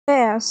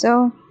Yeah,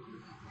 so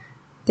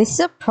this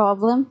is a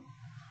problem.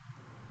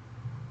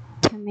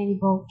 Too many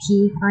bulk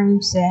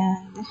keyframes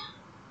and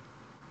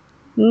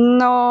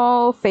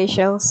no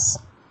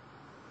facials.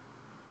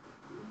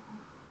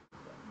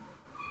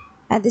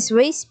 And this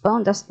waist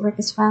bone doesn't work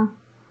as well.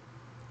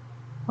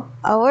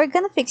 Oh, we're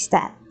gonna fix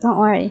that. Don't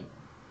worry.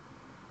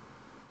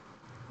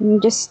 You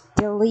just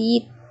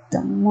delete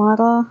the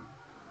model.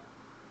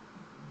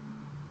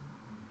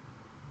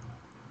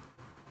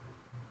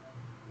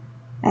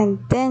 And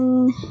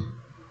then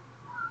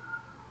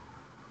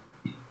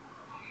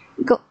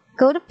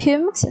go to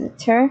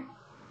PMXE.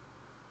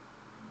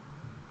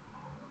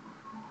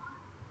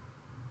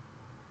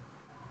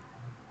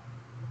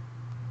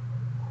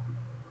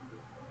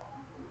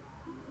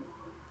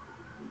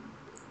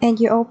 And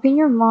you open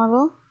your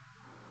model.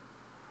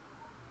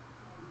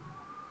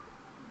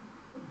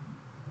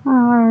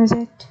 Oh, where is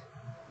it?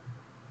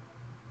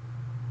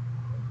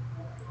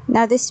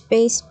 Now this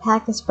base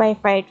pack is by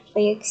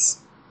Flakes.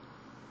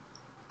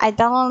 I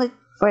downloaded it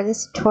for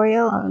this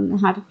tutorial on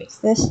how to fix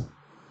this.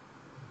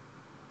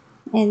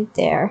 And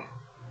there.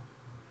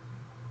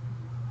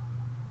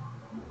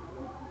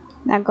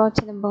 Now go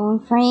to the bone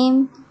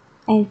frame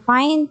and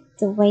find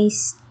the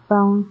waist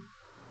bone.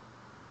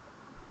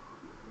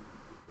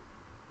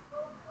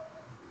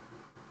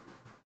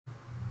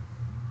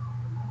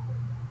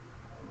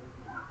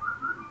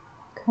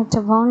 Go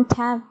to bone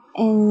tab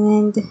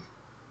and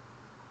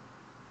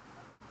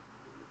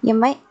you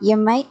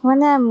might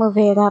wanna move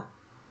it up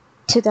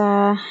to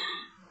the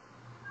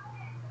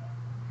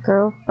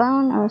groove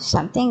bone or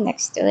something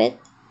next to it.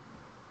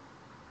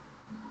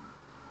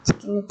 It's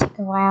gonna take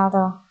a while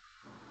though.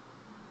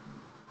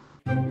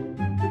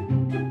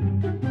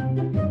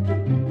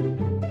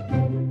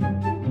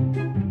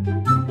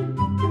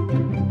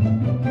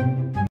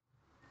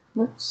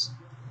 Oops.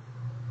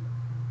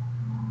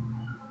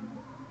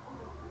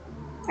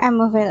 I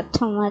move it up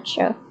too much.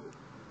 So.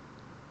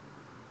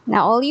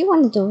 Now all you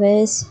want to do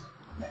is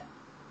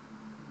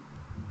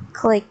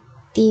click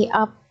the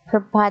upper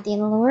body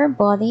and lower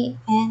body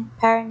and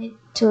parent it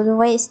to the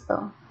waist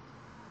bone.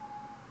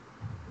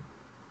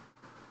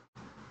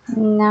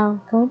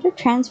 Now go to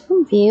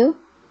transform view.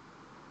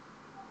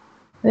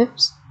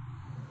 Oops.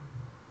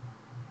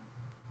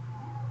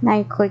 Now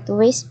you click the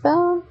waist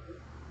bone.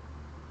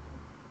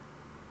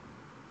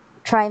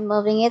 Try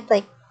moving it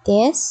like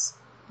this.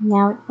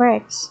 Now it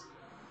works.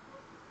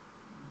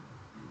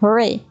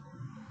 Hooray!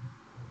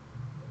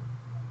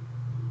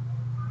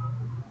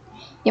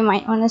 You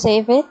might want to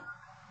save it.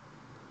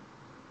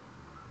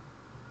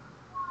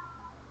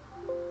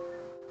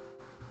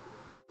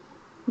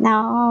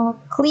 Now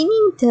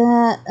cleaning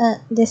the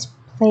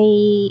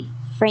display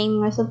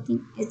frame or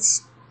something,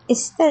 it's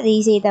that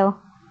easy though.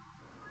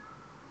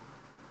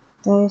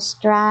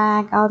 Just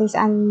drag all this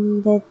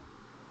unneeded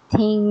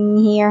thing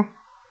here.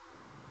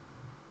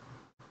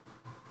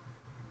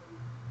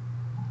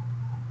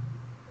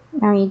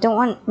 Now you don't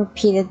want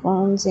repeated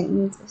bones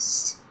in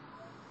this.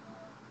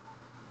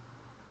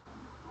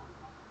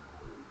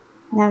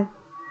 Now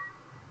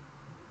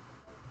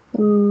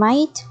you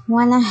might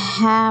wanna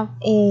have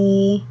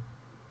a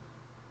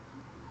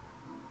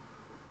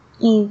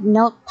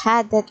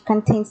notepad that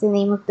contains the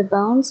name of the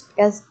bones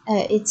because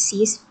it's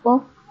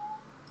useful.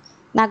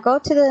 Now go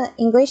to the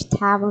English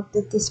tab of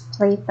the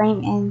display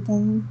frame and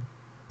then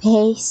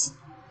paste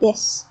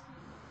this.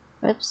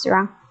 Oops,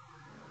 wrong.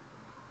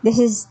 This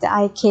is the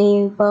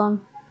IK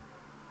bone.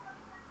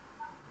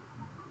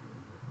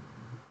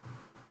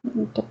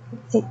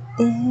 Duplicate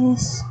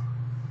this.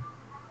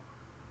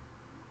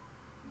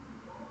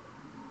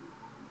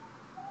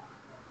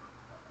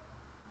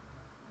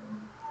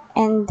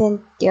 And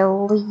then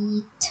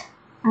delete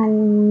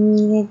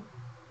unneeded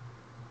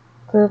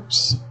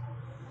groups.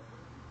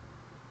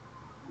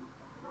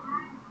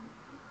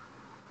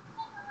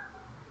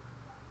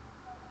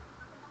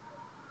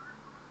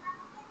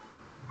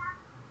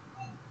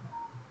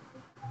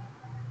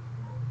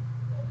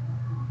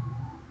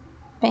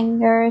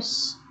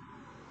 Fingers,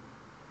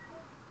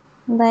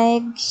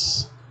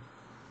 legs,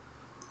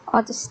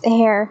 or just the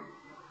hair.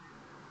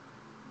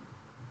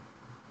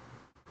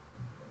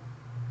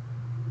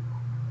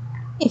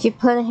 If you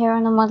put a hair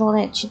on the model,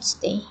 it should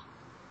stay.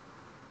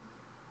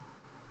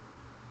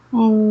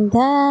 And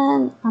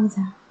then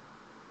other.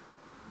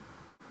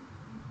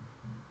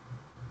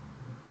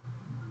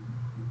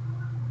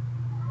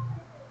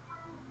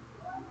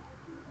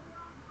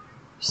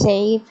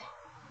 Save.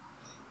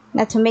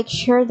 Now to make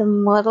sure the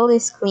model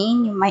is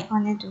clean, you might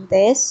want to do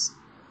this.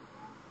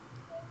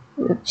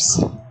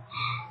 Oops.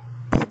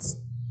 That's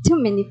too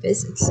many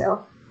physics,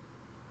 so.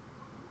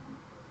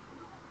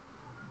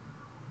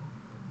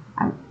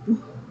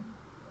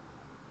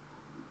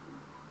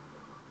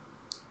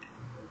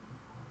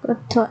 Go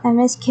to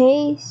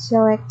MSK,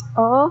 select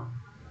all.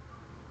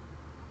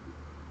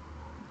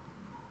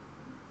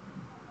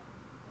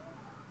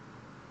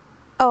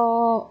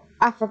 Oh,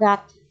 I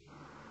forgot.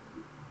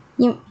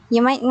 You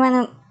might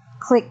want to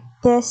click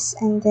this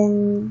and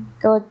then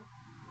go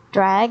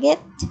drag it.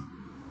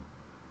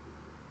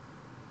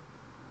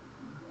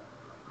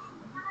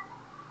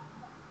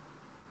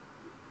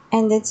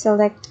 and then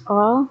select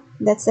all.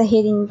 That's the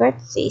hidden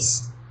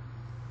vertices.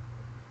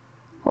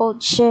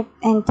 Hold shift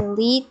and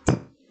delete.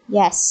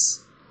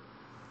 Yes.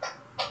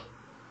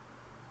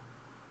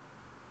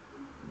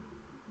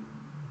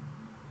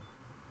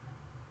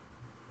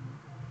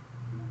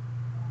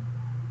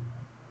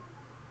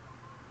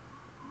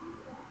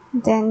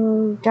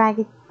 Then drag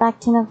it back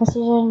to the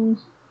position.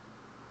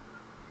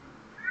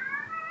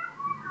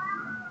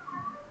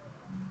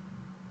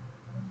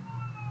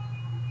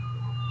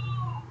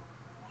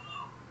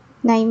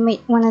 Now you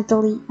might want to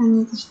delete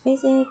unneeded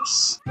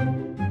physics.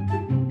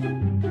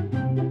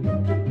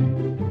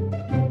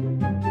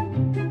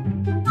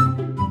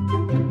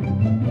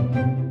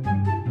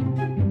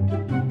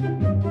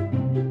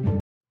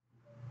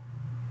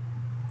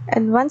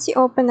 And once you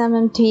open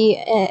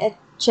MMD, it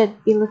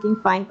should be looking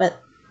fine,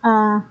 but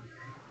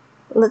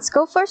let's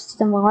go first to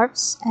the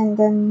morphs and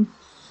then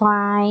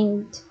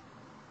find,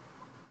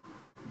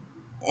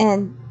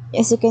 and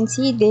as you can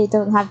see, they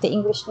don't have the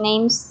English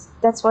names.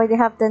 That's why they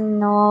have the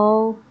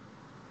null.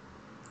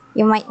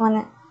 You might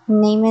want to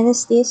name it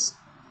as this.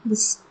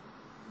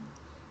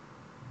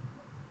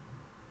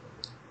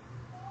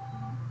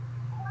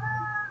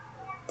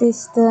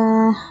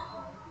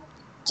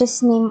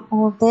 Just name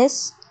all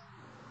this.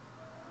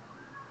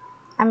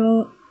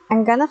 I'm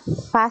gonna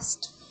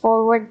fast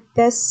forward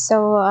this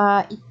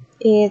so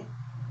it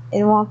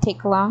won't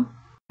take long.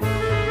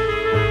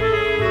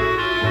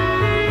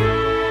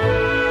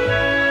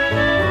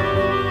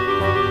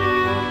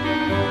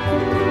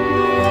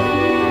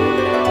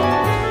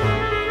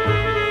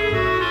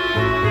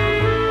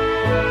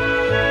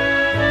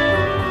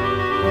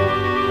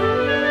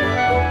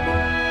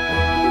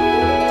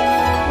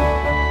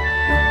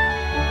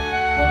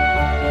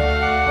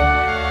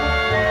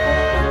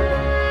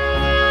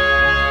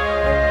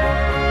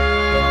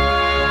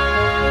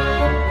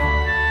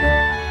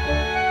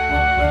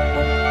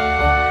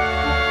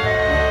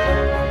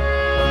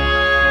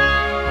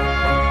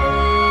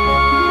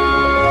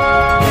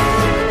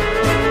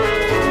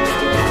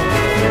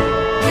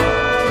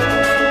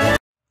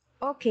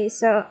 Okay,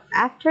 so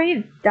after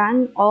you've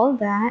done all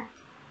that,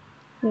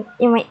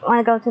 you might want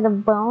to go to the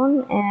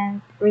bone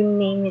and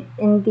rename it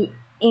in the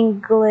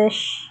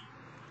English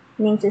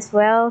names as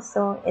well,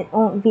 so it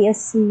won't be a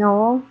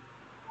snow.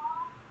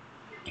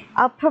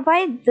 I'll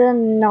provide the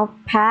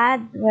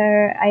notepad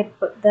where I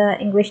put the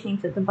English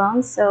names of the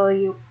bones, so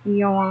you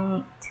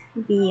won't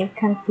be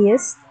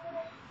confused.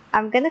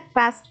 I'm gonna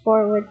fast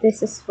forward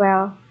this as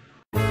well.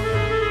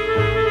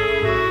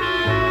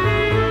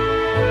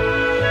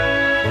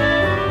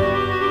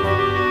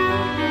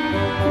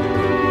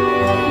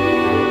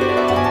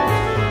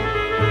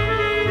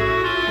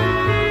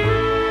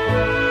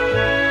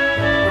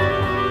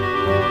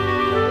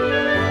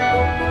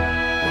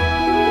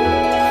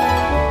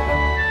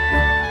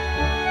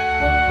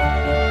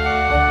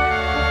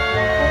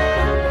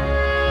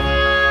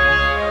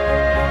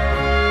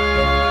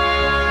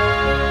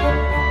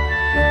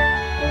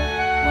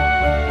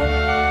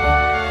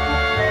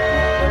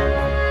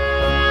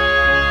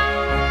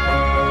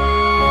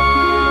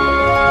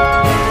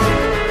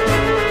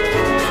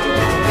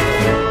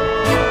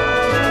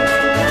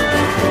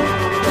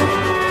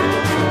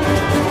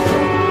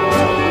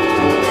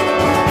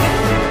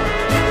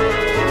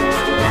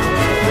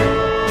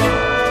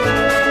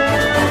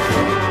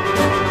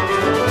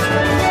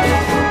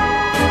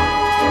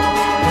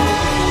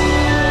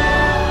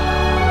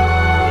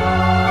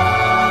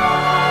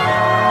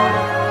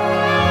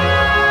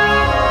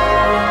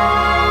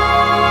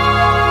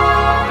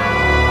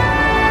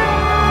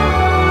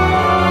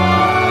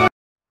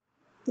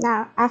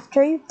 Now,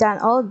 after you've done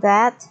all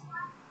that,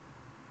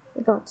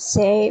 you go to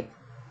save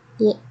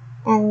it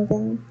and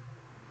then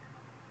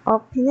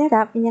open it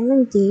up in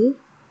MMD.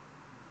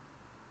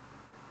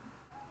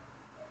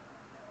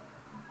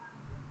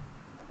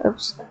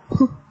 Oops.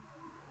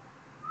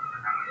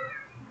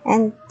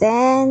 And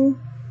then,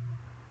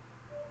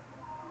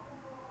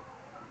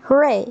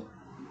 hooray!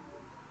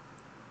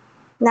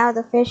 Now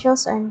the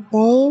visuals are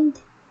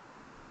named.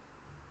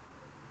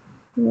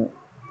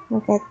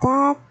 Look at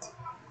that.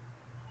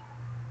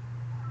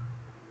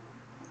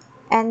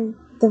 And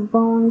the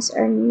bones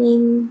are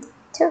named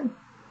too.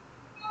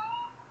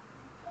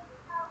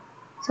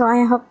 So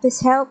I hope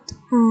this helped.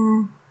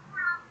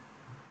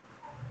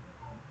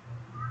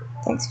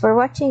 Thanks for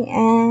watching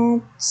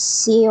and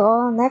see you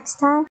all next time.